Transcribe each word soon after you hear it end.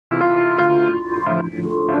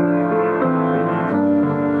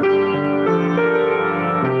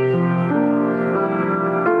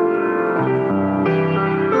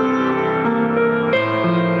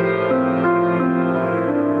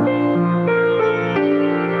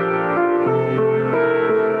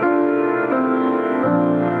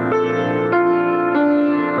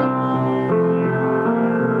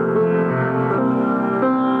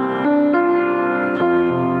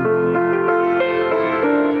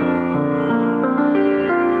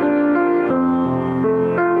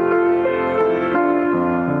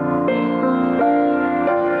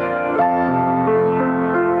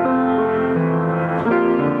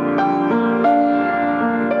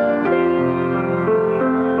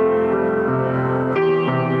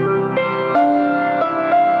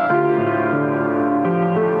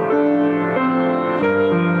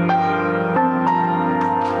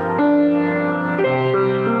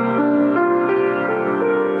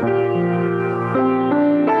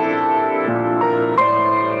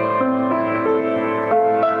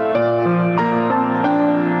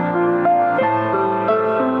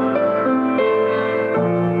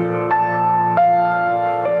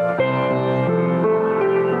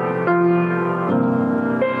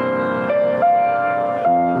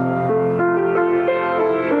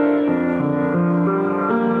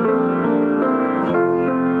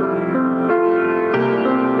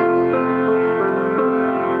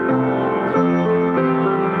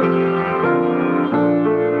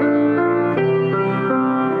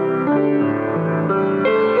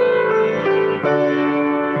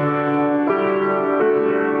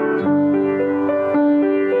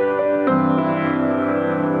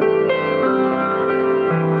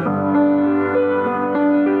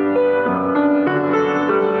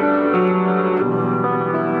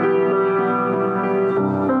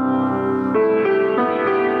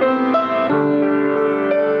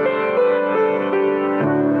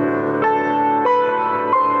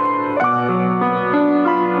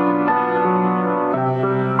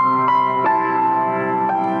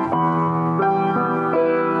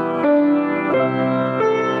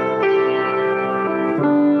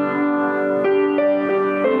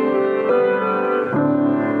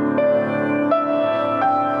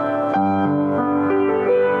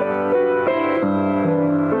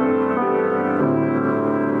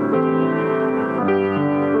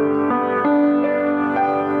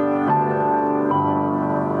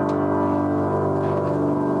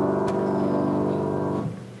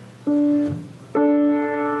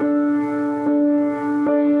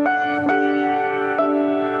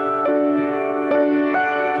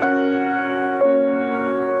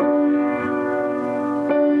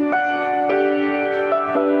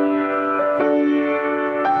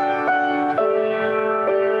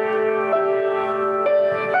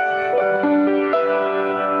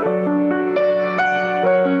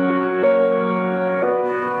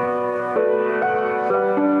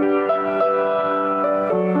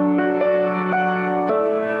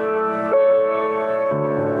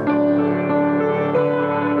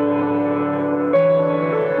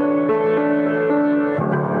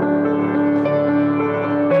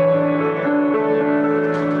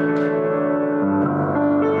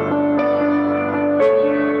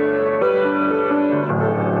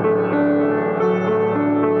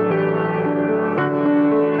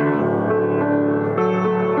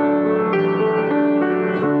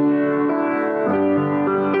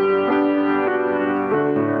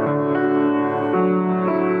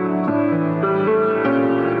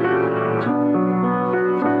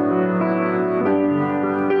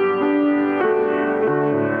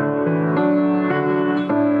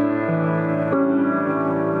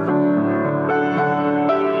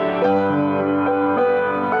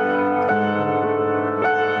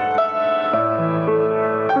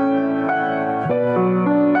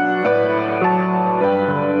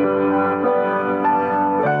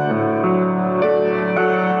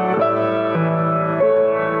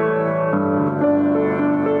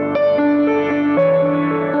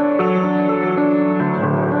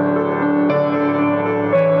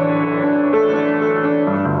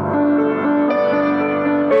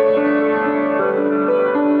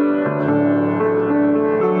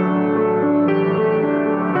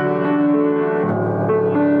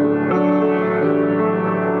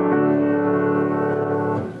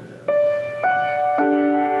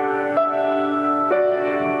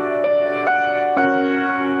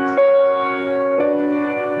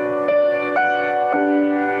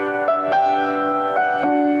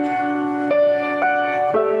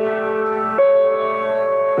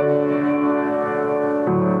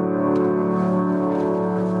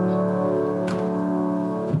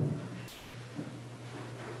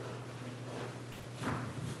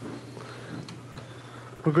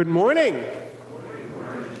Well, good morning.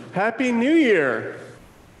 Happy New Year.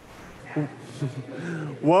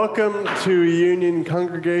 Welcome to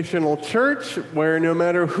Union-Congregational Church, where no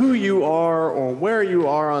matter who you are or where you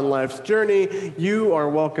are on life's journey, you are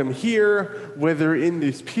welcome here, whether in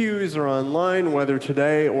these pews or online, whether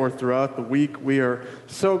today or throughout the week. We are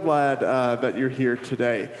so glad that you're here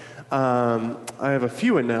today. I have a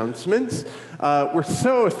few announcements. We're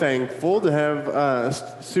so thankful to have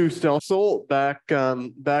Sue Stelsel back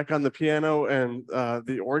on the piano and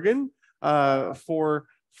the organ for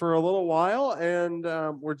a little while, and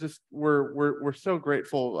we're so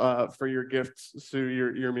grateful for your gifts,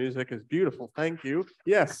 Sue. Your music is beautiful. Thank you.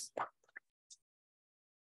 Yes.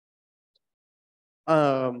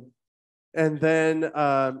 And then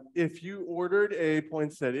if you ordered a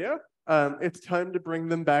poinsettia, it's time to bring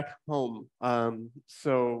them back home.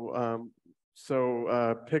 So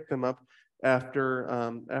pick them up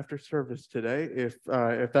after service today, if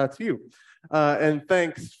that's you. And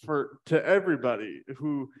thanks to everybody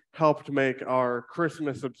who helped make our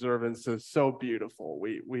Christmas observances so beautiful.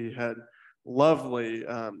 We had lovely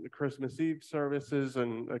Christmas Eve services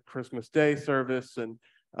and a Christmas Day service, and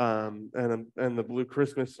the Blue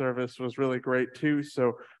Christmas service was really great too.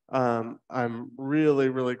 So I'm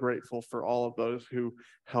really grateful for all of those who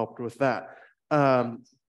helped with that.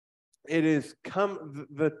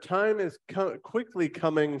 The time is quickly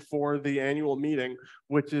coming for the annual meeting,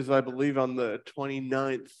 which is, I believe, on the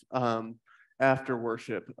 29th after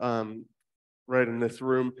worship, right in this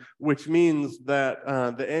room, which means that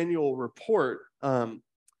the annual report,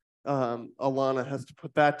 Alana has to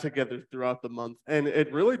put that together throughout the month. And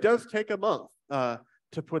it really does take a month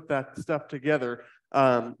to put that stuff together.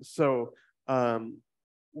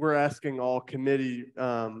 We're asking all committee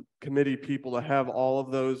people to have all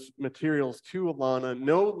of those materials to Alana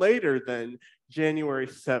no later than January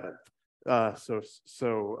 7th.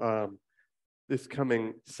 This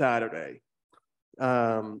coming Saturday.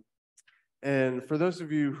 And for those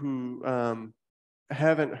of you who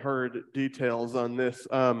haven't heard details on this,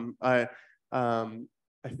 I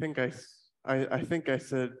think I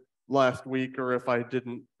said last week, or if I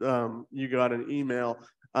didn't, you got an email.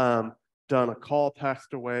 Donna Call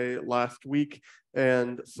passed away last week,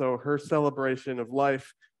 and so her celebration of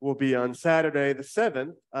life will be on Saturday the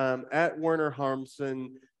 7th at Werner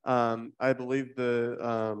Harmson. I believe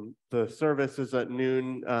the service is at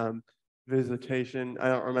noon. Visitation, I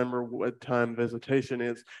don't remember what time visitation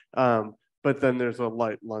is, but then there's a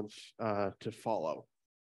light lunch to follow.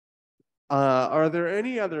 Are there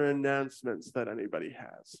any other announcements that anybody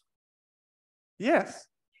has? Yes.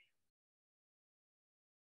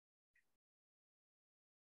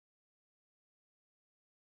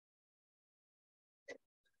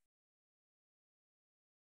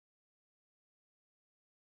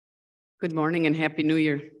 Good morning and Happy New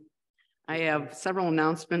Year. I have several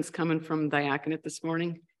announcements coming from Diaconate this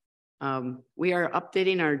morning. We are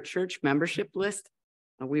updating our church membership list.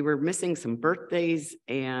 We were missing some birthdays,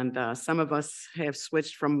 and some of us have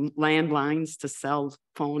switched from landlines to cell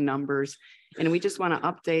phone numbers, and we just want to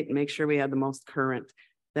update and make sure we have the most current.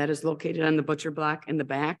 That is located on the butcher block in the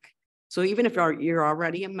back. So even if you're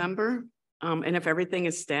already a member, and if everything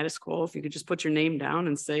is status quo, if you could just put your name down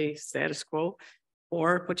and say status quo,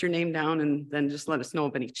 or put your name down and then just let us know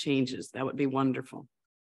of any changes. That would be wonderful.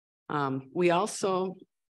 We also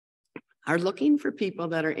are looking for people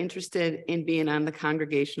that are interested in being on the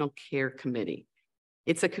Congregational Care Committee.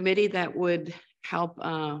 It's a committee that would help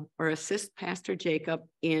or assist Pastor Jacob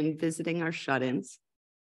in visiting our shut-ins.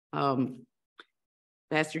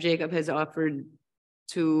 Pastor Jacob has offered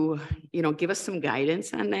to, give us some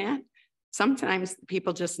guidance on that. Sometimes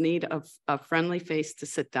people just need a friendly face to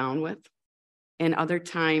sit down with. And other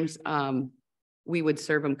times we would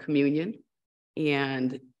serve them communion.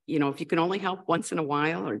 And, if you can only help once in a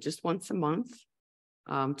while or just once a month,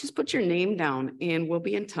 just put your name down and we'll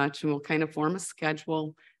be in touch, and we'll kind of form a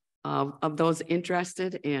schedule of those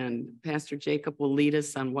interested. And Pastor Jacob will lead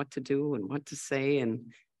us on what to do and what to say.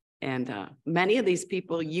 And many of these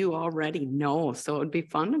people you already know, so it would be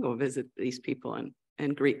fun to go visit these people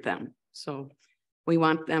and greet them. So we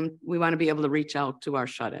want to be able to reach out to our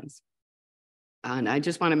shut-ins. And I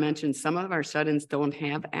just want to mention some of our shut-ins don't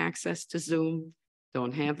have access to Zoom,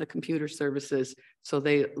 don't have the computer services, so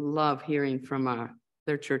they love hearing from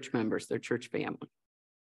their church members, their church family.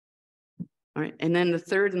 All right, and then the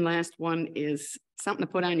third and last one is something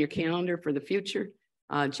to put on your calendar for the future.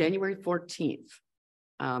 January 14th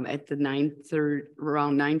at the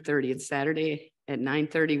around 9:30. It's Saturday at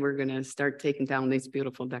 9:30. We're going to start taking down these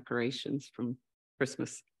beautiful decorations from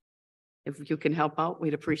Christmas. If you can help out,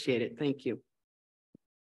 we'd appreciate it. Thank you.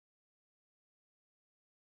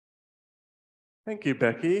 Thank you,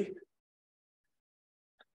 Becky.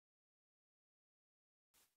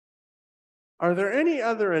 Are there any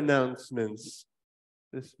other announcements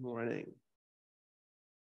this morning?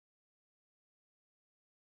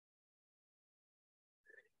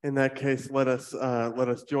 In that case, let us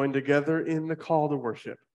join together in the call to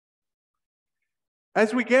worship.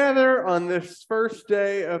 As we gather on this first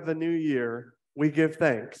day of the new year, we give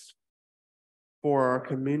thanks for our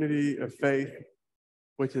community of faith,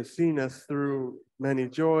 which has seen us through many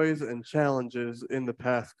joys and challenges in the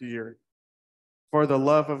past year, for the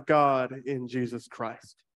love of God in Jesus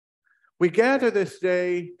Christ. We gather this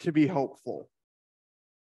day to be hopeful.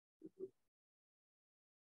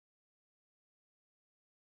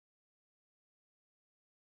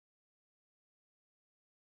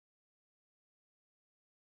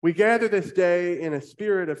 We gather this day in a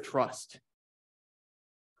spirit of trust.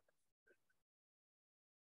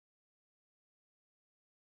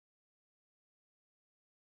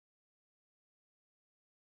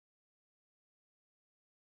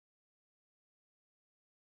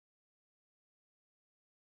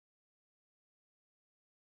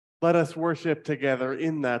 Let us worship together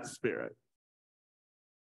in that spirit.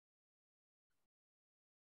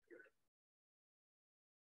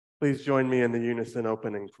 Please join me in the unison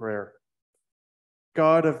opening prayer.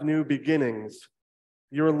 God of new beginnings,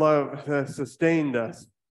 your love has sustained us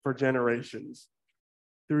for generations.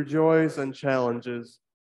 Through joys and challenges,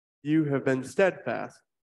 you have been steadfast,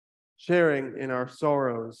 sharing in our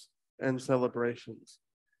sorrows and celebrations.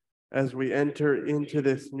 As we enter into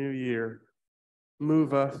this new year,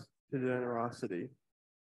 move us to generosity.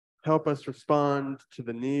 Help us respond to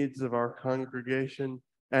the needs of our congregation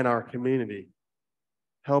and our community.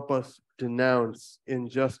 Help us denounce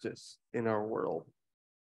injustice in our world.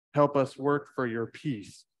 Help us work for your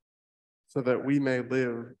peace so that we may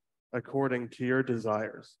live according to your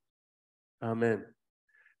desires. Amen.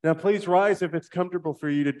 Now, please rise if it's comfortable for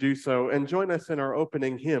you to do so and join us in our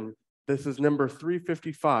opening hymn. This is number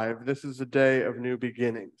 355. This is a day of new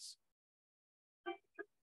beginnings.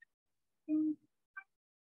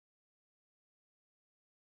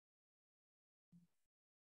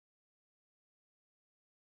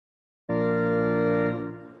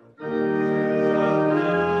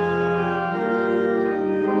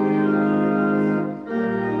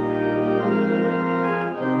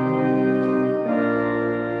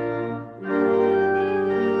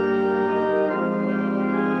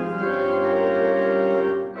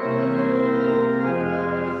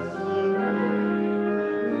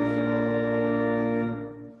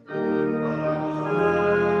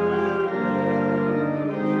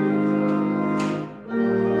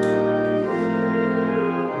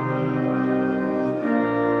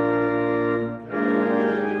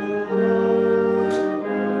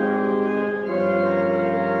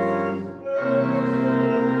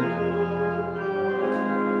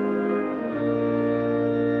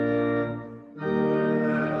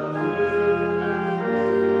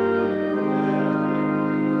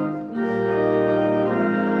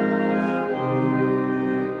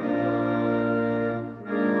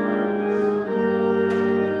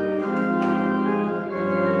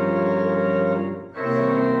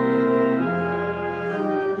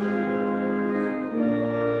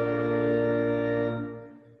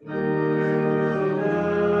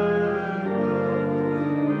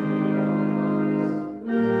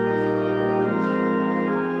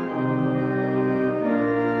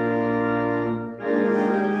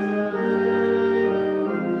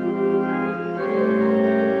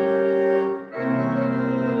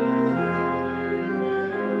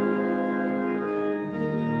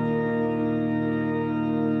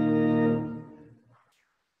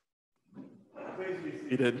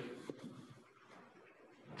 Seated.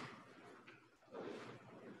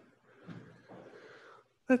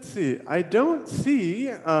 Let's see. I don't see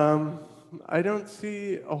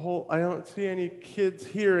any kids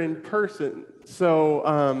here in person.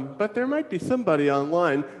 So, but there might be somebody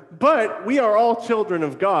online. But we are all children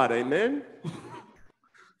of God. Amen.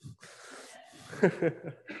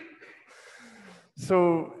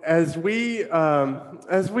 So as we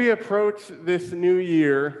approach this new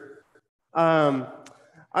year,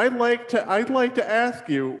 I'd like to ask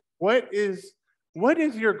you, what is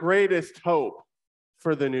your greatest hope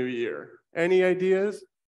for the new year? Any ideas?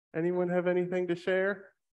 Anyone have anything to share?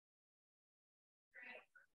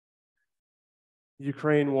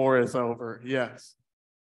 Ukraine war is over. Yes.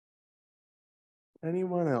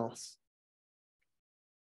 Anyone else?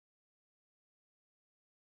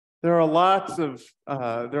 There are lots of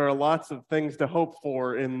things to hope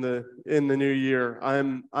for in the new year.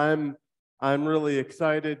 I'm really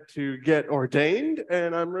excited to get ordained,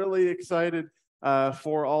 and I'm really excited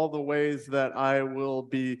for all the ways that I will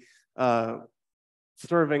be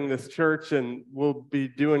serving this church, and we'll be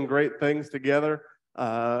doing great things together.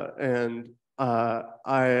 I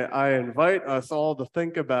invite us all to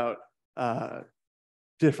think about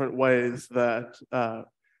different ways that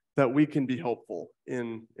we can be hopeful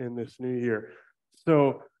in this new year.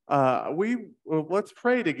 So let's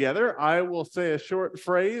pray together. I will say a short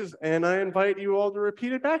phrase, and I invite you all to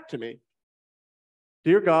repeat it back to me.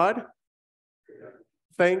 Dear God,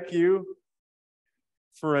 thank you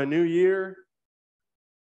for a new year,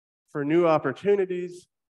 for new opportunities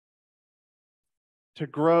to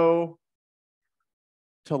grow,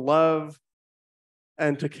 to love,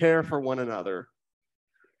 and to care for one another.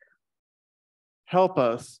 Help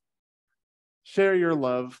us share your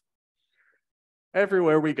love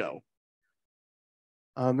everywhere we go.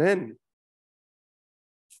 Amen.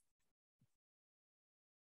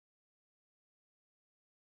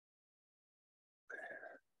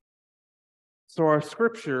 So our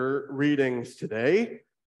scripture readings today,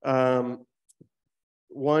 one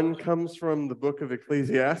comes from the book of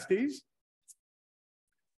Ecclesiastes.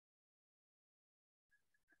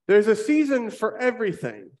 There's a season for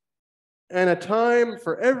everything, and a time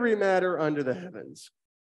for every matter under the heavens.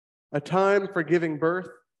 A time for giving birth,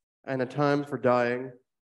 and a time for dying.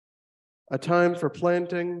 A time for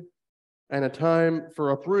planting, and a time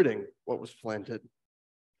for uprooting what was planted.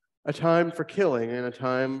 A time for killing, and a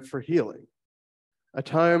time for healing. A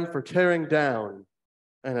time for tearing down,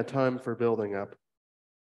 and a time for building up.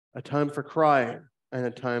 A time for crying, and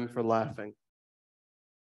a time for laughing.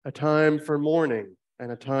 A time for mourning,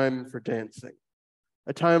 and a time for dancing.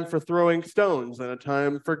 A time for throwing stones, and a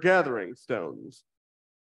time for gathering stones.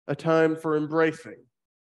 A time for embracing,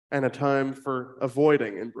 and a time for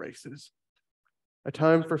avoiding embraces. A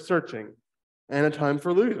time for searching, and a time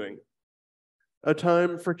for losing. A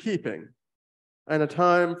time for keeping, and a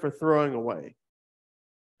time for throwing away.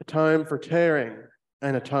 A time for tearing,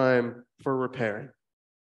 and a time for repairing.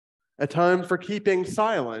 A time for keeping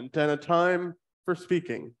silent, and a time for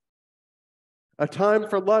speaking. A time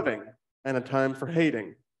for loving, and a time for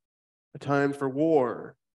hating. A time for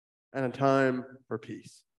war, and a time for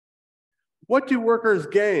peace. What do workers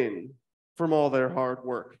gain from all their hard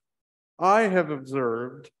work? I have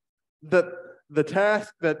observed that the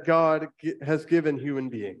task that God has given human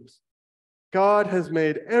beings, God has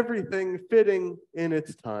made everything fitting in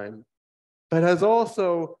its time, but has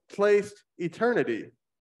also placed eternity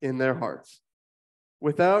in their hearts,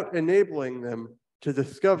 without enabling them to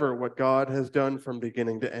discover what God has done from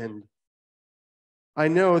beginning to end. I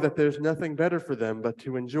know that there's nothing better for them but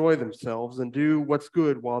to enjoy themselves and do what's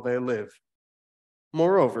good while they live.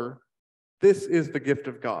 Moreover, this is the gift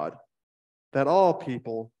of God, that all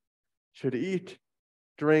people should eat,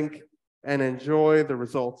 drink, and enjoy the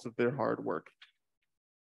results of their hard work.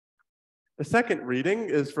 The second reading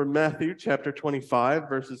is from Matthew chapter 25,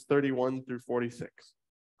 verses 31 through 46.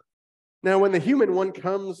 Now, when the human one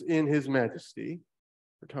comes in his majesty,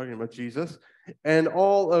 we're talking about Jesus, and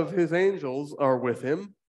all of his angels are with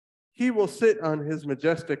him, he will sit on his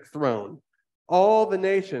majestic throne. All the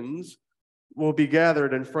nations will be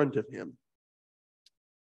gathered in front of him.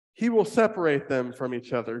 He will separate them from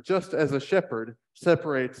each other, just as a shepherd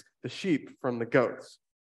separates the sheep from the goats.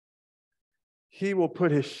 He will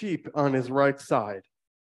put his sheep on his right side,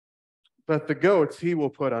 but the goats he will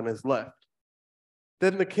put on his left.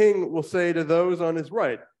 Then the king will say to those on his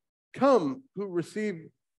right, "Come, who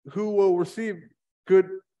will receive good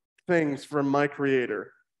things from my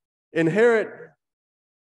Creator. Inherit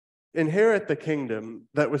the kingdom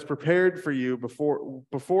that was prepared for you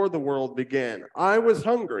before the world began. I was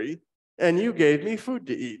hungry, and you gave me food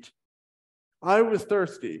to eat. I was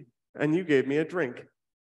thirsty, and you gave me a drink.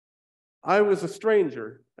 I was a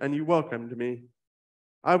stranger, and you welcomed me.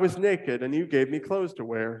 I was naked, and you gave me clothes to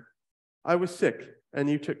wear. I was sick, and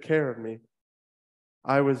you took care of me.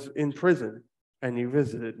 I was in prison, and you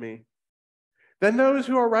visited me." Then those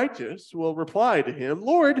who are righteous will reply to him,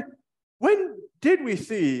 "Lord, when did we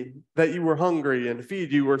see that you were hungry and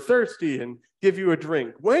feed you, or thirsty and give you a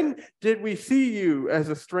drink? When did we see you as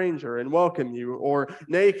a stranger and welcome you, or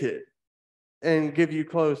naked and give you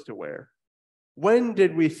clothes to wear? When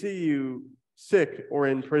did we see you sick or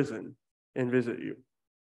in prison and visit you?"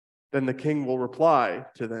 Then the king will reply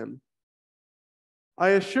to them, "I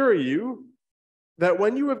assure you that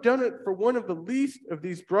when you have done it for one of the least of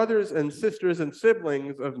these brothers and sisters and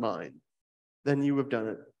siblings of mine, then you have done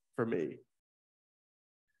it for me."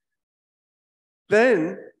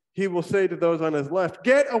 Then he will say to those on his left,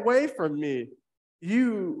 "Get away from me,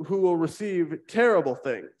 you who will receive terrible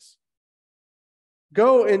things.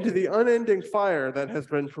 Go into the unending fire that has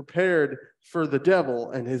been prepared for the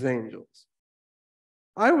devil and his angels.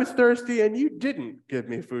 I was thirsty and you didn't give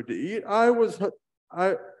me food to eat. I was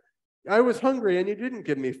hungry and you didn't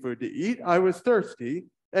give me food to eat. I was thirsty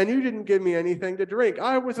and you didn't give me anything to drink.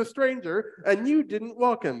 I was a stranger and you didn't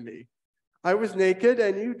welcome me. I was naked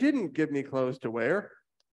and you didn't give me clothes to wear.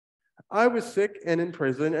 I was sick and in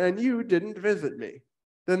prison and you didn't visit me.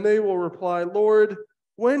 Then they will reply, Lord,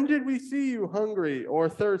 when did we see you hungry or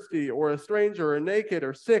thirsty or a stranger or naked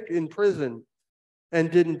or sick in prison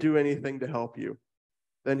and didn't do anything to help you?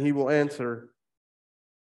 Then he will answer,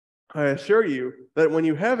 I assure you that when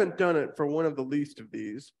you haven't done it for one of the least of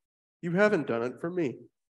these, you haven't done it for me.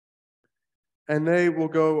 And they will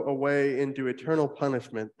go away into eternal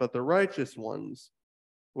punishment, but the righteous ones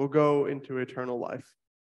will go into eternal life.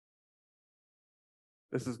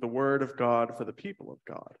 This is the word of God for the people of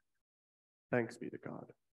God. Thanks be to God.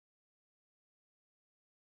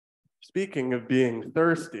 Speaking of being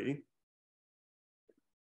thirsty,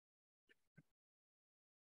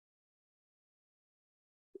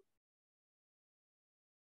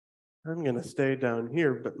 I'm going to stay down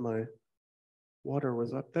here, but my water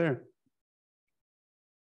was up there.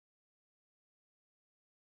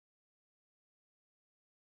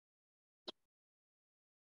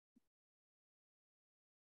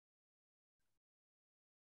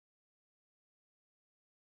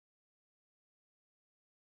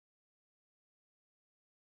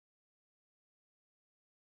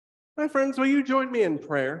 My friends, will you join me in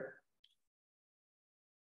prayer?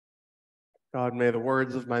 God, may the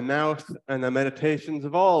words of my mouth and the meditations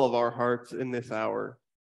of all of our hearts in this hour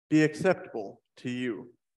be acceptable to you.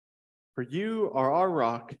 For you are our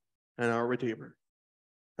rock and our Redeemer.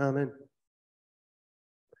 Amen.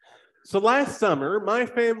 So last summer, my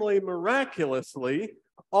family miraculously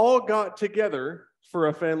all got together for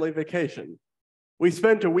a family vacation. We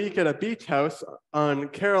spent a week at a beach house on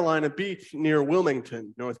Carolina Beach near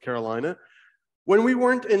Wilmington, North Carolina. When we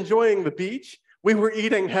weren't enjoying the beach, we were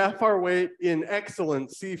eating half our weight in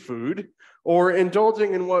excellent seafood or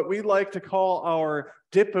indulging in what we like to call our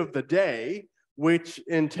dip of the day, which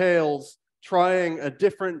entails trying a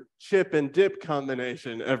different chip and dip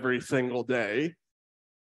combination every single day.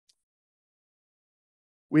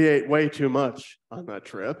 We ate way too much on that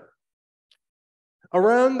trip.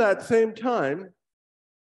 Around that same time,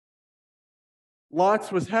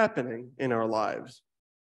 lots was happening in our lives.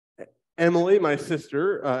 Emily, my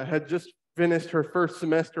sister, had just finished her first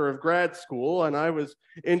semester of grad school, and I was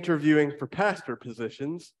interviewing for pastor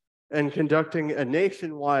positions and conducting a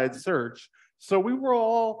nationwide search. So we were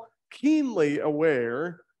all keenly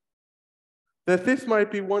aware that this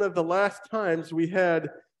might be one of the last times we had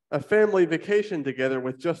a family vacation together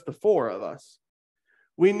with just the four of us.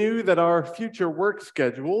 We knew that our future work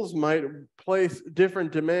schedules might place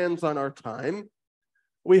different demands on our time.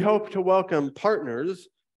 We hope to welcome partners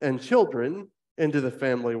and children into the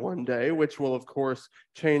family one day, which will, of course,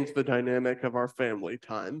 change the dynamic of our family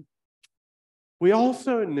time. We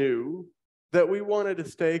also knew that we wanted to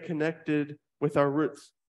stay connected with our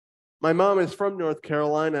roots. My mom is from North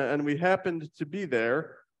Carolina, and we happened to be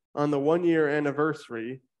there on the 1-year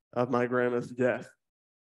anniversary of my grandma's death.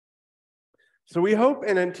 So we hope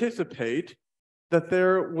and anticipate that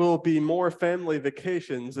there will be more family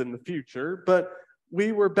vacations in the future, but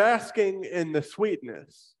we were basking in the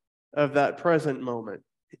sweetness of that present moment.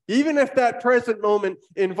 Even if that present moment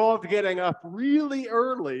involved getting up really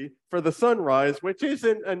early for the sunrise, which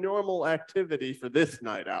isn't a normal activity for this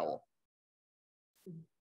night owl.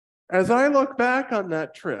 As I look back on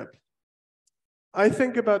that trip, I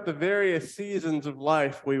think about the various seasons of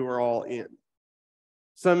life we were all in.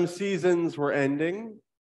 Some seasons were ending,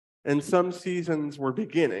 and some seasons were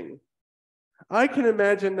beginning. I can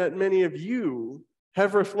imagine that many of you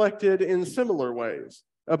have reflected in similar ways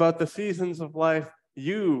about the seasons of life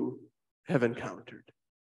you have encountered.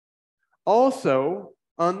 Also,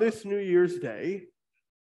 on this New Year's Day,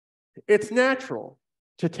 it's natural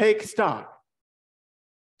to take stock,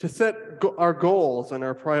 to set our goals and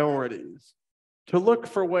our priorities, to look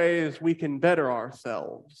for ways we can better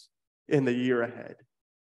ourselves in the year ahead.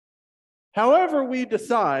 However we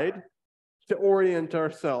decide to orient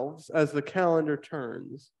ourselves as the calendar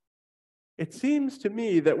turns, it seems to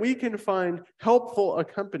me that we can find helpful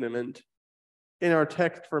accompaniment in our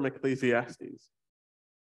text from Ecclesiastes.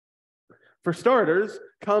 For starters,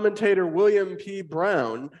 commentator William P.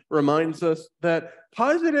 Brown reminds us that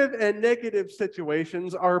positive and negative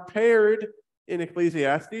situations are paired in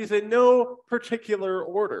Ecclesiastes in no particular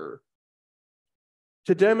order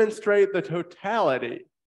to demonstrate the totality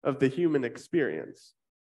of the human experience.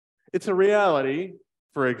 It's a reality,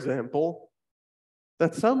 for example,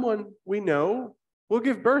 that someone we know will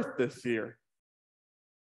give birth this year.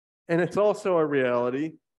 And it's also a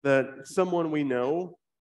reality that someone we know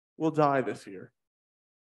will die this year.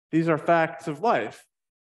 These are facts of life,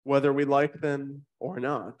 whether we like them or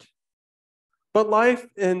not. But life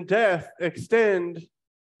and death extend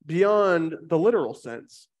beyond the literal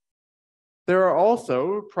sense. There are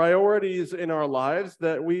also priorities in our lives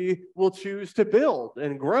that we will choose to build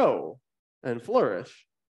and grow and flourish.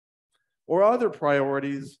 Or other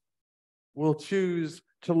priorities we'll choose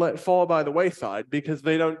to let fall by the wayside because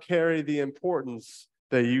they don't carry the importance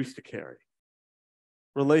they used to carry.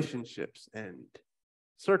 Relationships end.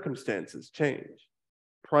 Circumstances change.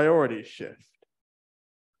 Priorities shift.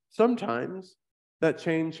 Sometimes that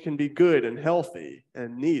change can be good and healthy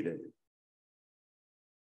and needed.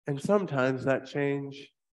 And sometimes that change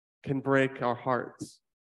can break our hearts.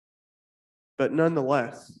 But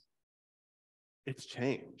nonetheless, it's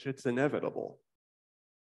change. It's inevitable.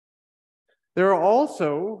 There are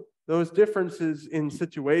also those differences in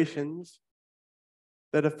situations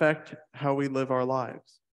that affect how we live our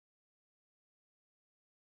lives.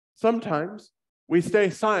 Sometimes we stay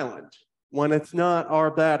silent when it's not our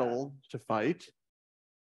battle to fight.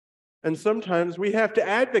 And sometimes we have to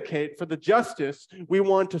advocate for the justice we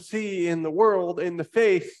want to see in the world in the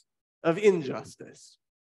face of injustice.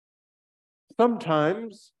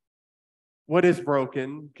 Sometimes what is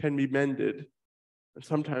broken can be mended, and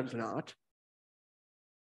sometimes not.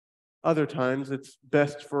 Other times it's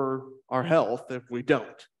best for our health if we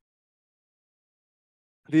don't.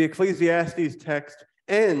 The Ecclesiastes text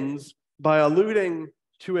ends by alluding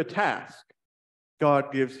to a task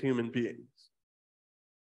God gives human beings.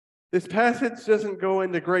 This passage doesn't go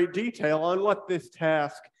into great detail on what this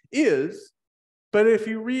task is, but if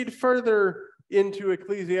you read further into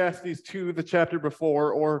Ecclesiastes 2, the chapter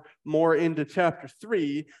before, or more into chapter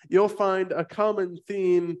 3, you'll find a common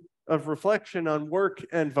theme of reflection on work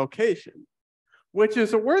and vocation, which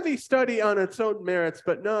is a worthy study on its own merits,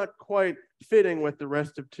 but not quite fitting with the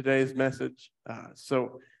rest of today's message.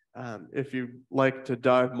 So if you'd like to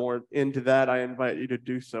dive more into that, I invite you to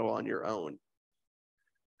do so on your own.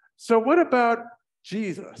 So what about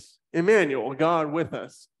Jesus, Emmanuel, God with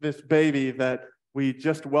us, this baby that we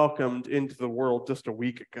just welcomed into the world just a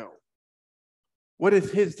week ago? What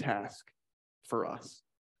is his task for us?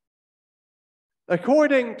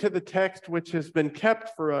 According to the text which has been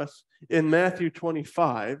kept for us in Matthew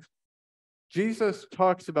 25, Jesus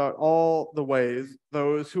talks about all the ways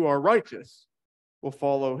those who are righteous will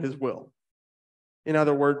follow his will. In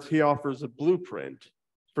other words, he offers a blueprint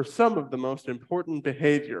for some of the most important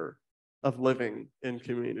behavior of living in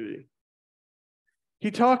community. He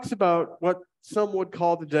talks about what some would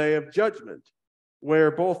call the day of judgment, where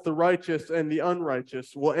both the righteous and the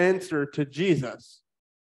unrighteous will answer to Jesus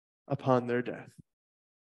upon their death.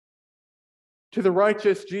 To the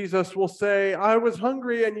righteous, Jesus will say, "I was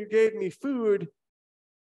hungry and you gave me food.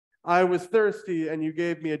 I was thirsty and you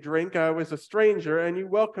gave me a drink. I was a stranger and you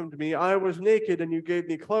welcomed me. I was naked and you gave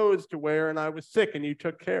me clothes to wear, and I was sick and you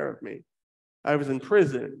took care of me. I was in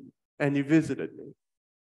prison and you visited me."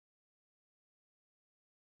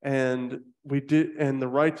 And the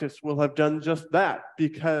righteous will have done just that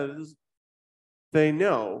because they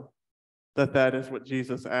know that that is what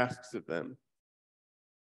Jesus asks of them.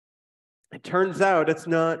 It turns out it's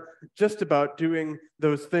not just about doing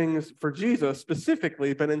those things for Jesus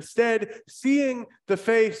specifically, but instead seeing the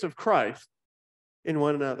face of Christ in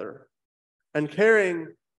one another and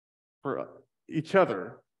caring for each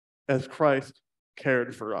other as Christ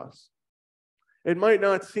cared for us. It might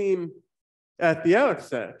not seem at the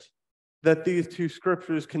outset that these two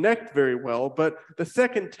scriptures connect very well, but the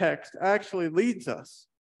second text actually leads us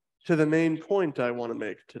to the main point I want to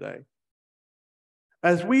make today.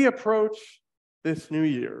 As we approach this new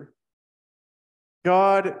year,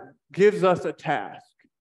 God gives us a task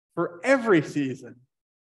for every season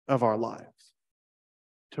of our lives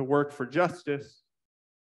to work for justice,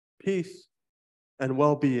 peace, and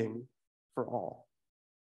well-being for all.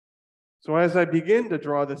 So as I begin to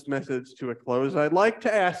draw this message to a close, I'd like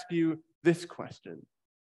to ask you this question.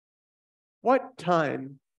 What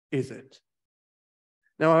time is it?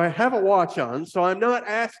 Now, I have a watch on, so I'm not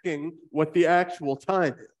asking what the actual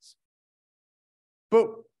time is.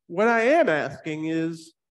 But what I am asking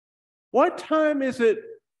is, what time is it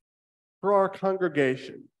for our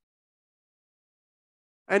congregation?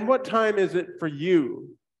 And what time is it for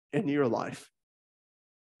you in your life?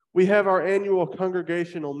 We have our annual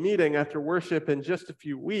congregational meeting after worship in just a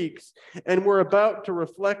few weeks, and we're about to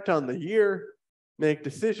reflect on the year, make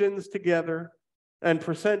decisions together, and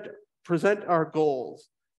present our goals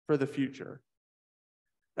for the future.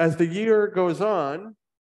 As the year goes on,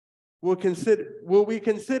 will we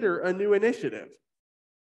consider a new initiative?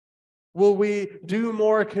 Will we do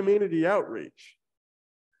more community outreach?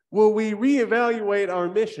 Will we reevaluate our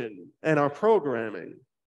mission and our programming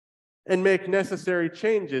and make necessary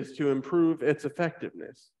changes to improve its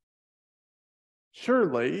effectiveness?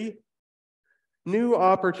 Surely, new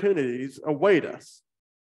opportunities await us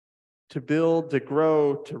to build, to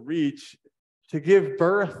grow, to reach, to give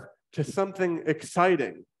birth to something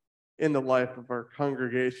exciting in the life of our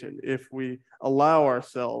congregation if we allow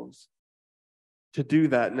ourselves to do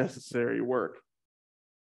that necessary work.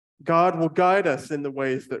 God will guide us in the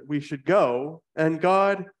ways that we should go, and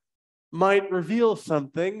God might reveal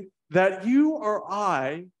something that you or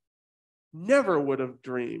I never would have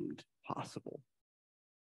dreamed possible.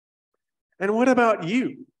 And what about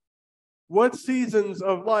you? What seasons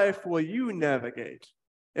of life will you navigate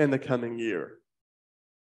in the coming year?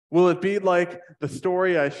 Will it be like the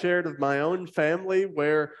story I shared of my own family,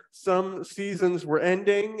 where some seasons were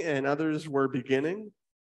ending and others were beginning?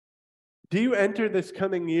 Do you enter this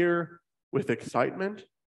coming year with excitement,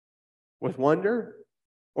 with wonder,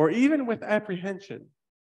 or even with apprehension?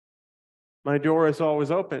 My door is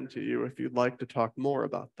always open to you if you'd like to talk more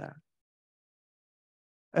about that.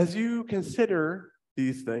 As you consider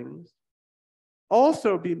these things,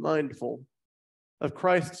 also be mindful of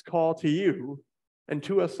Christ's call to you and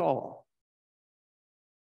to us all.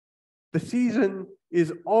 The season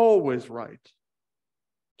is always right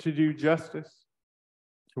to do justice,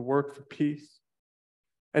 to work for peace,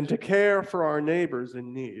 and to care for our neighbors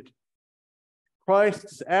in need.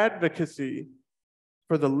 Christ's advocacy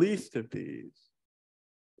for the least of these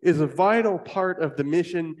is a vital part of the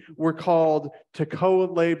mission we're called to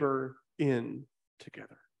co-labor in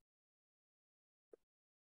together.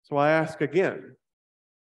 So I ask again,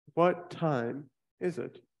 what time is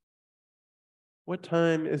it? What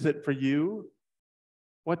time is it for you?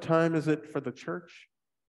 What time is it for the church?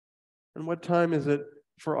 And what time is it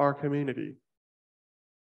for our community?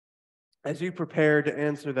 As you prepare to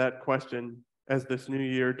answer that question as this new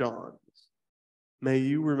year dawns, may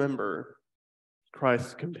you remember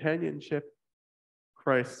Christ's companionship,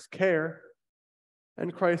 Christ's care,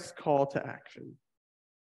 and Christ's call to action.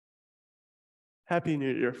 Happy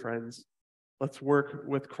New Year, friends. Let's work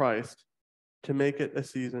with Christ to make it a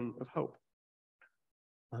season of hope.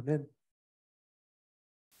 Amen.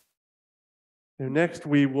 Now, next,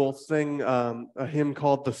 we will sing a hymn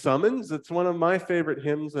called "The Summons." It's one of my favorite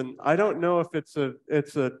hymns, and I don't know if it's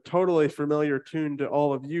a totally familiar tune to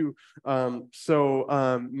all of you.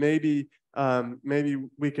 Maybe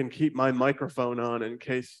we can keep my microphone on in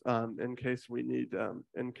case we need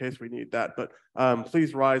that. But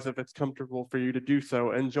please rise if it's comfortable for you to do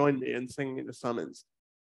so, and join me in singing "The Summons."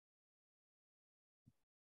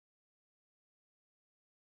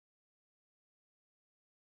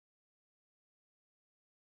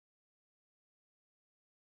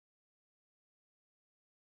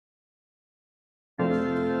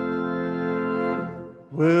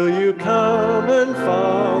 Will you come and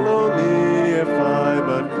follow me if I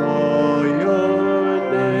but call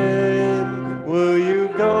your name? Will you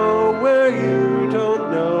go where you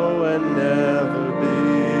don't know and never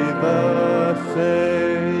be the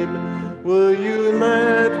same? Will you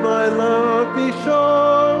let my love be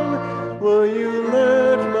shown? Will you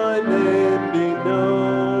let my name be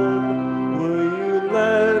known? Will you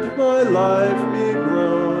let my life be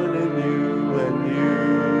grown in you and you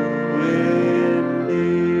in me?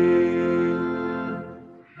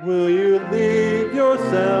 Will you leave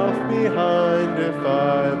yourself behind if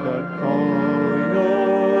I but call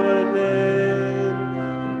your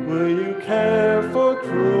name? Will you care for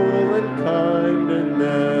cruel and kind and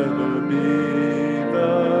never be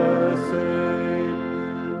the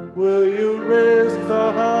same? Will you risk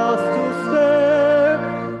the hostile stare?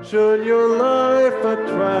 Should your life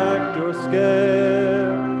attract or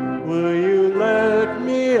scare? Will you let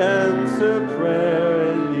me answer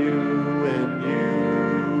prayer in you and you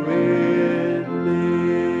in me?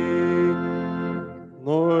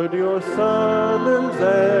 Lord, your summons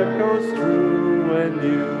echoes true when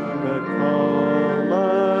you but call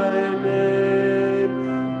my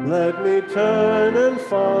name. Let me turn and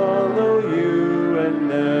follow you and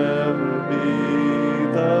never be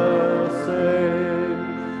the same.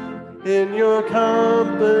 In your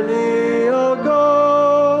company I'll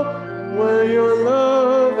go, where your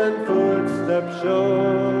love and footsteps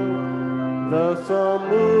show. Thus I'll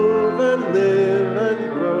move and live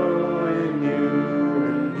and grow in you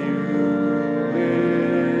and you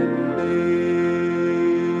in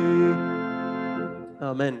me.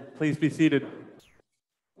 Amen. Please be seated.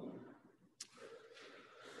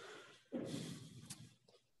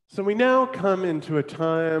 So we now come into a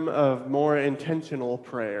time of more intentional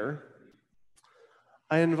prayer.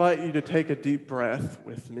 I invite you to take a deep breath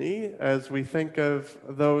with me as we think of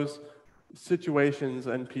those situations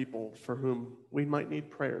and people for whom we might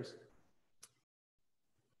need prayers.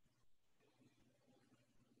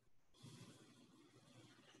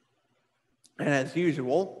 And as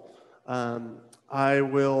usual, I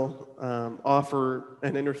will offer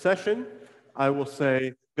an intercession. I will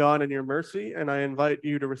say, God, in your mercy, and I invite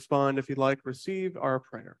you to respond if you'd like, receive our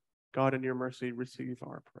prayer. God, in your mercy, receive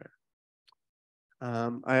our prayer.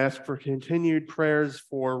 I ask for continued prayers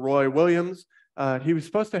for Roy Williams. He was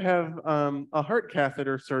supposed to have a heart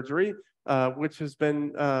catheter surgery, which has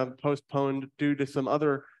been postponed due to some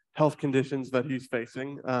other health conditions that he's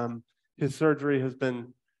facing. His surgery has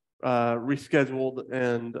been rescheduled,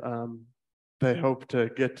 and they hope to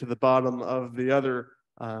get to the bottom of the other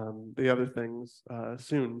things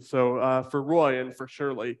soon. So for Roy and for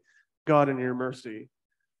Shirley, God, in your mercy,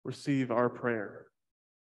 receive our prayer.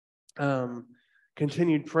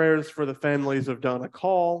 Continued prayers for the families of Donna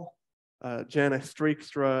Call, Janice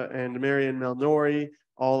Streekstra, and Marion Malnori,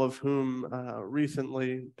 all of whom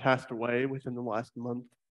recently passed away within the last month.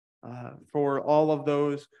 For all of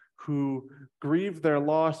those who grieve their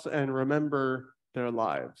loss and remember their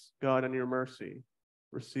lives, God, in your mercy,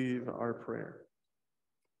 receive our prayer.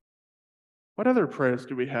 What other prayers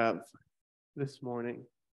do we have this morning?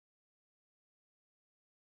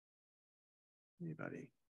 Anybody?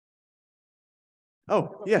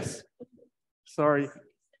 Oh, yes. Sorry.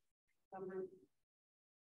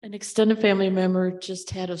 An extended family member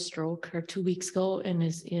just had a stroke 2 weeks ago and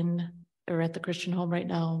is at the Christian home right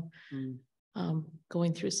now,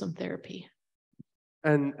 going through some therapy.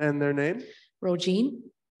 And their name? Rogine.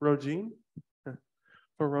 Rogine?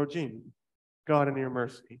 For Rogine, God, in your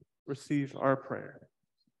mercy, receive our prayer.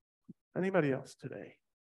 Anybody else today?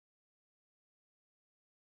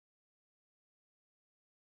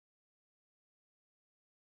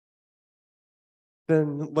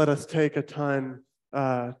 Then let us take a time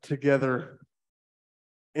together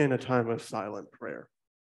in a time of silent prayer.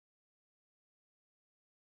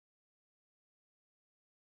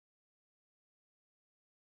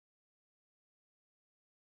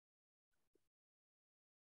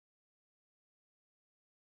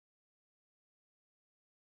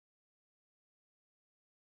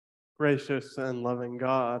 Gracious and loving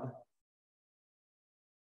God,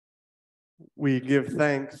 we give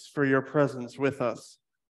thanks for your presence with us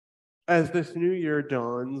as this new year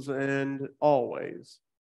dawns and always.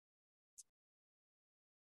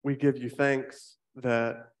 We give you thanks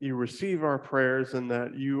that you receive our prayers and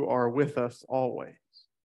that you are with us always.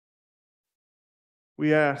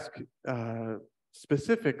 We ask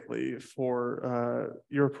specifically for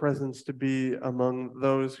your presence to be among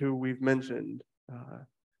those who we've mentioned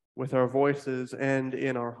with our voices and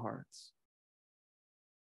in our hearts.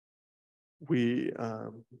 We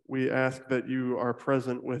ask that you are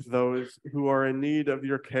present with those who are in need of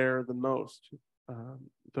your care the most,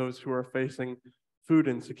 those who are facing food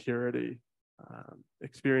insecurity,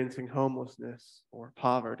 experiencing homelessness or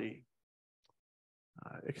poverty,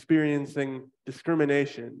 experiencing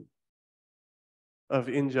discrimination of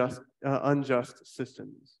unjust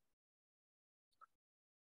systems.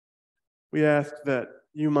 We ask that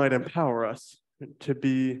you might empower us to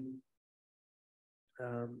be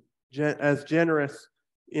as generous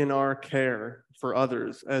in our care for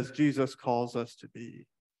others as Jesus calls us to be,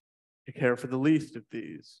 to care for the least of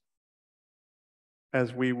these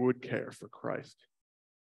as we would care for Christ,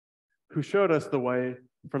 who showed us the way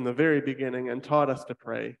from the very beginning and taught us to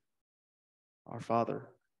pray, Our Father,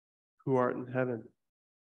 who art in heaven,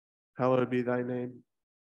 hallowed be thy name.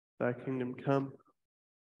 Thy kingdom come,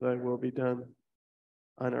 thy will be done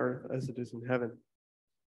on earth as it is in heaven.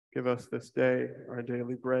 Give us this day our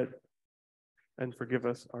daily bread, and forgive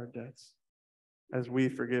us our debts, as we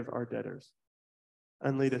forgive our debtors.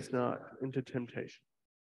 And lead us not into temptation,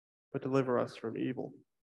 but deliver us from evil.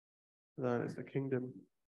 For thine is the kingdom,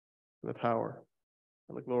 and the power,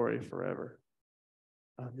 and the glory forever.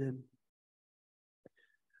 Amen.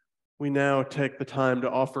 We now take the time to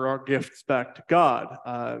offer our gifts back to God.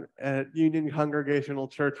 At Union-Congregational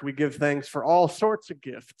Church, we give thanks for all sorts of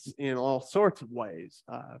gifts in all sorts of ways,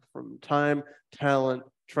 from time, talent,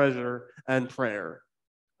 treasure, and prayer.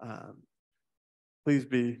 Please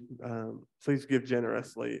give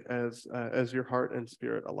generously as your heart and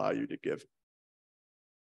spirit allow you to give.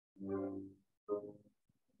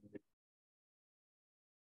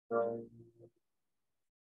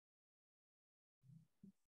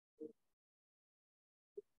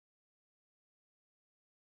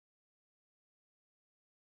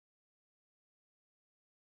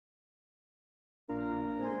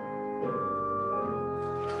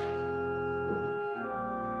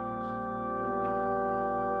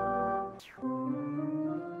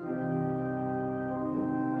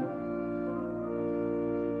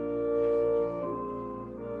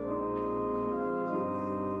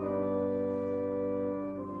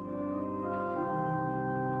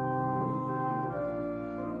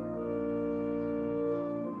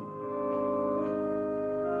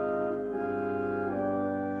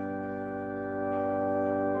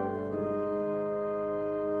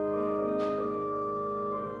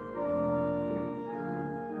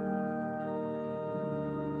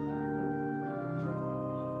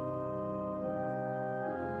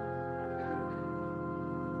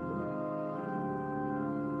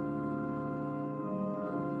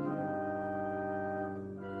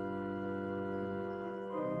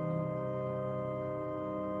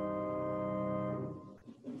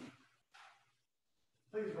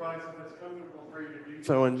 rise if it's comfortable for you to do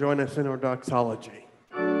so and join us in our doxology.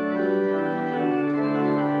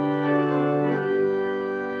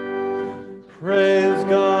 Praise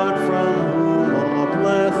God from whom all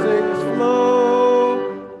blessings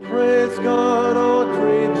flow. Praise God, all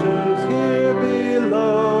creatures here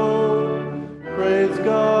below. Praise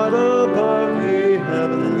God above, ye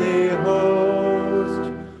heavenly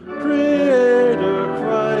host. Creator,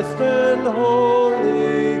 Christ, and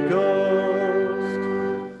Holy Ghost.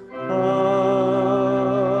 Amen.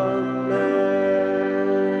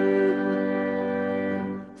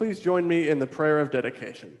 Please join me in the prayer of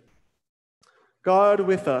dedication. God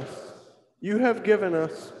with us, you have given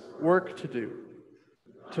us work to do,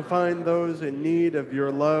 to find those in need of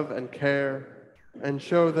your love and care, and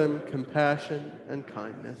show them compassion and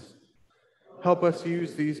kindness. Help us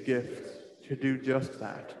use these gifts to do just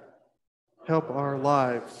that. Help our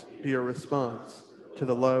lives be a response to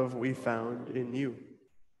the love we found in you.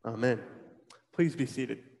 Amen. Please be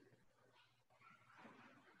seated.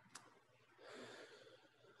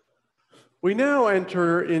 We now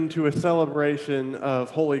enter into a celebration of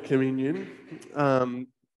Holy Communion,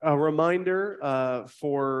 a reminder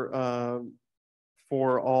for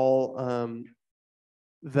all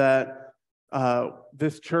that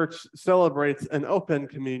this church celebrates an open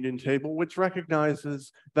communion table, which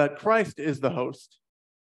recognizes that Christ is the host,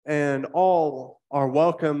 and all are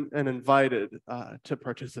welcome and invited to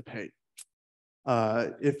participate.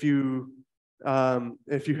 If you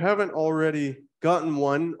haven't already gotten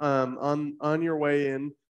one on your way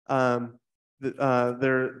in, there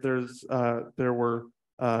were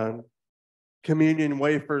communion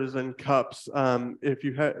wafers and cups. If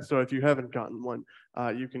you haven't gotten one,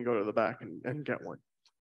 you can go to the back and get one.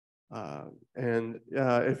 And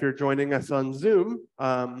if you're joining us on Zoom,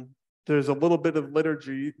 there's a little bit of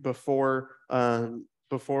liturgy before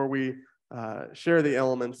we share the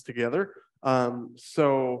elements together.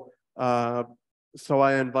 So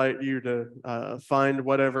I invite you to find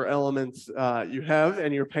whatever elements you have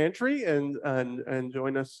in your pantry and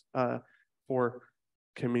join us for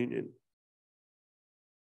communion.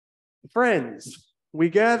 Friends, we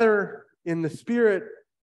gather in the spirit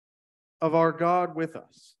of our God with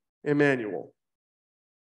us, Emmanuel.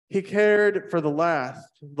 He cared for the last,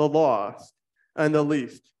 the lost, and the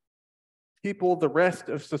least, people the rest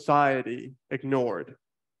of society ignored.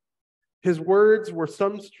 His words were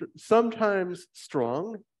sometimes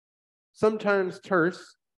strong, sometimes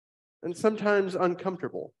terse, and sometimes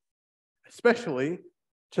uncomfortable, especially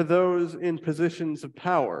to those in positions of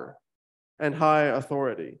power and high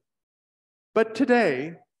authority. But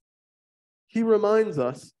today, he reminds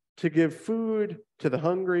us to give food to the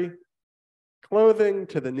hungry, clothing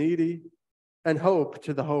to the needy, and hope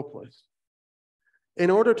to the hopeless. In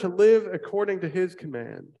order to live according to his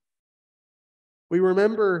command, we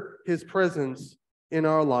remember his presence in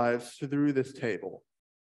our lives through this table.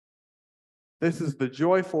 This is the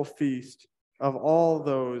joyful feast of all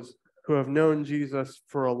those who have known Jesus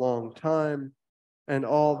for a long time and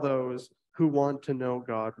all those who want to know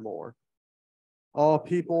God more. All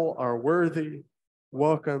people are worthy,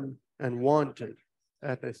 welcome, and wanted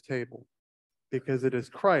at this table because it is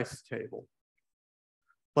Christ's table.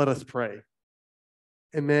 Let us pray.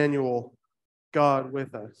 Emmanuel, God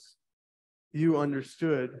with us, you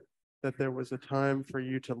understood that there was a time for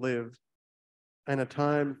you to live and a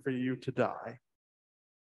time for you to die.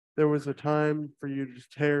 There was a time for you to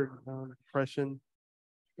tear down oppression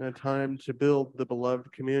and a time to build the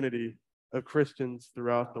beloved community of Christians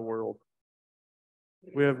throughout the world.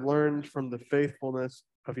 We have learned from the faithfulness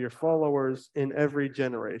of your followers in every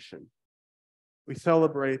generation. We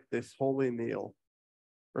celebrate this holy meal,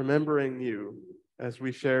 remembering you as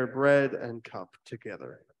we share bread and cup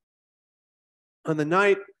together. On the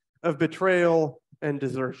night of betrayal and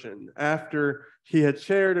desertion, after he had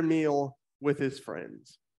shared a meal with his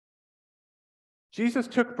friends, Jesus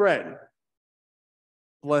took bread,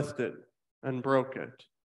 blessed it, and broke it,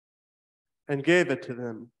 and gave it to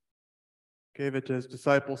them, gave it to his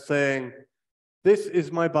disciples, saying, "This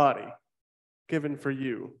is my body, given for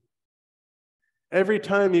you. Every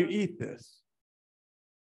time you eat this,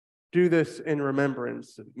 do this in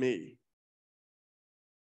remembrance of me."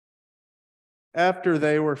 After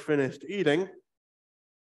they were finished eating,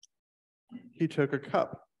 he took a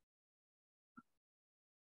cup.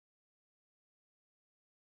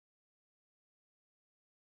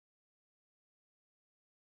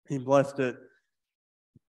 He blessed it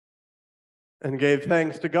and gave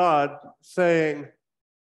thanks to God, saying,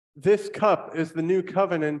 "This cup is the new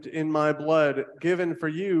covenant in my blood, given for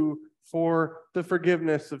you for the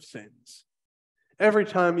forgiveness of sins. Every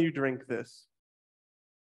time you drink this,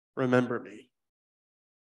 remember me."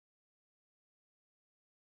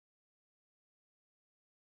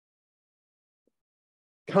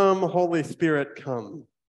 Come, Holy Spirit, come.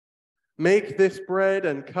 Make this bread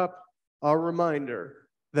and cup our reminder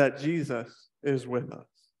that Jesus is with us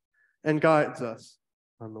and guides us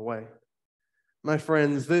on the way. My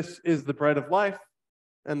friends, this is the bread of life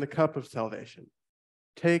and the cup of salvation.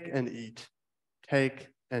 Take and eat. Take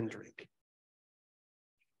and drink.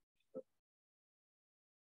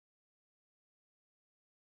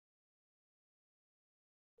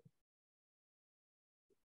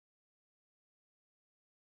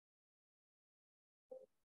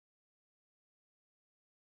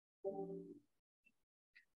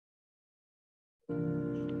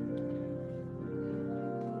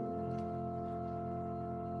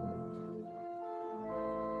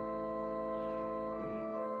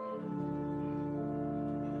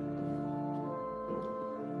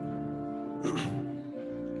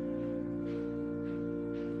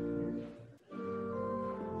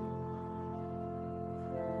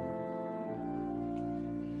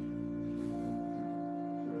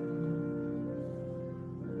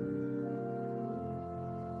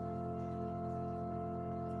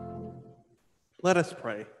 Let us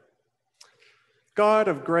pray. God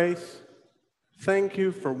of grace, thank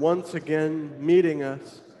you for once again meeting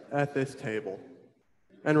us at this table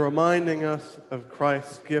and reminding us of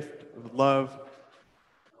Christ's gift of love.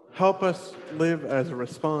 Help us live as a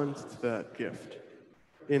response to that gift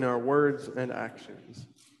in our words and actions.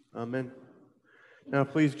 Amen. Now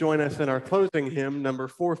please join us in our closing hymn, number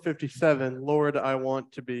 457, Lord, I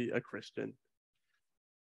Want to Be a Christian.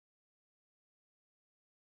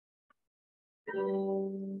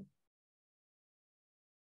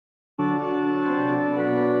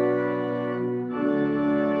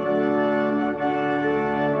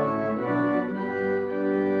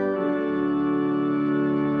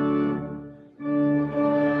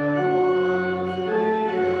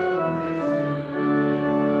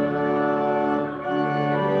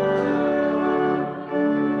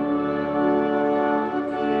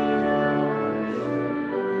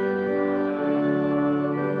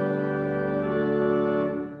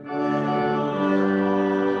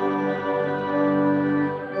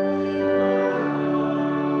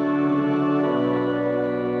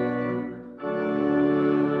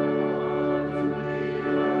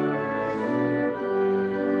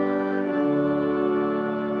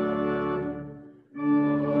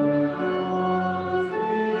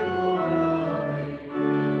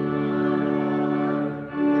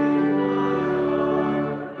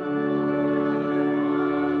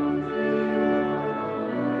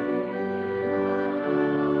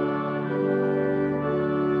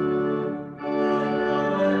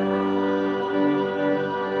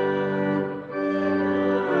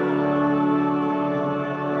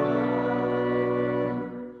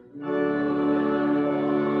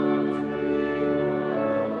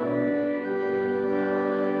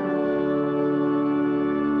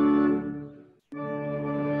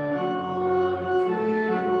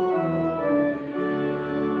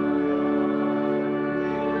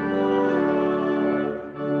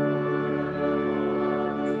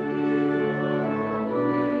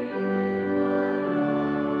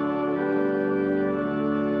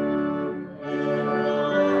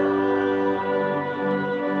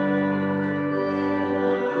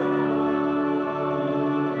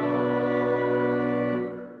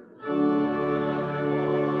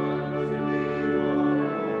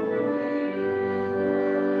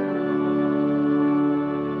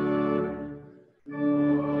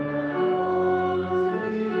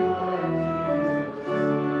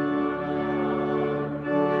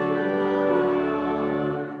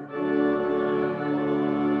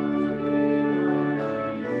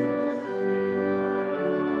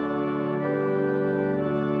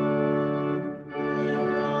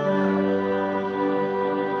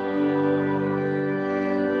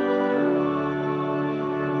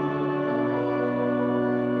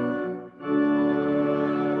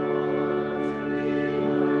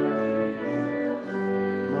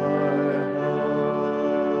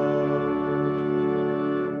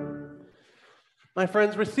 My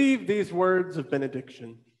friends, receive these words of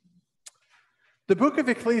benediction. The book of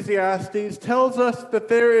Ecclesiastes tells us that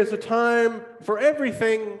there is a time for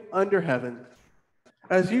everything under heaven.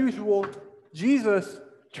 As usual, Jesus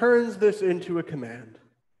turns this into a command.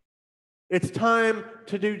 It's time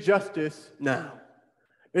to do justice now.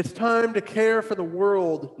 It's time to care for the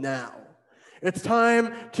world now. It's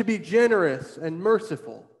time to be generous and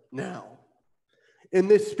merciful now. In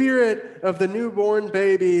the spirit of the newborn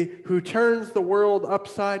baby who turns the world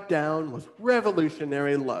upside down with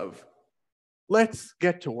revolutionary love, let's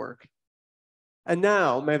get to work. And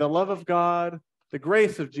now, may the love of God, the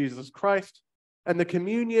grace of Jesus Christ, and the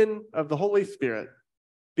communion of the Holy Spirit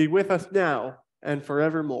be with us now and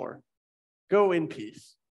forevermore. Go in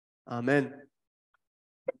peace. Amen.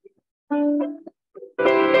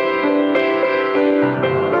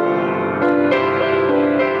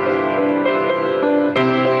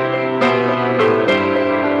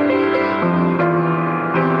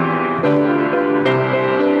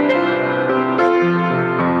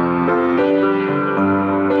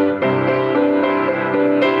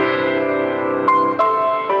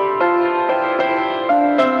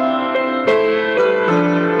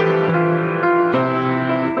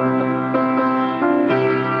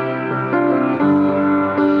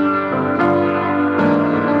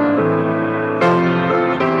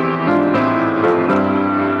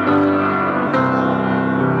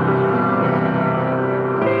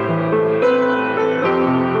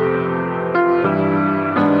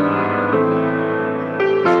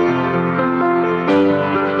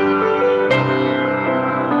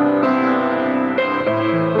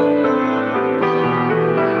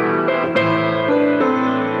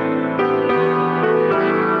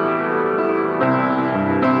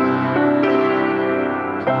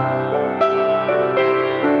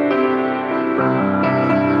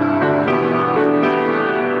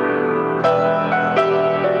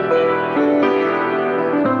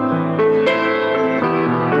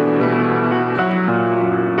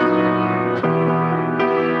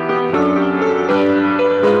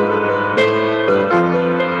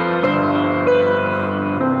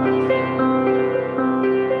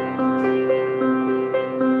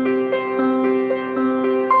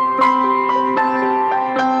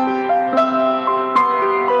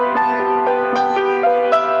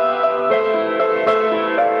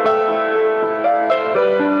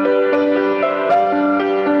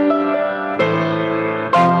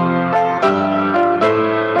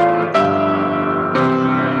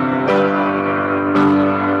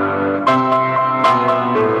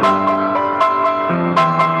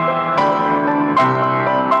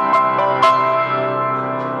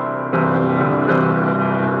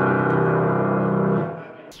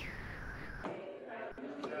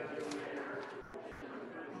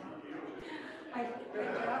 I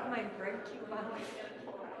dropped my bread cube on my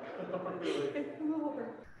floor.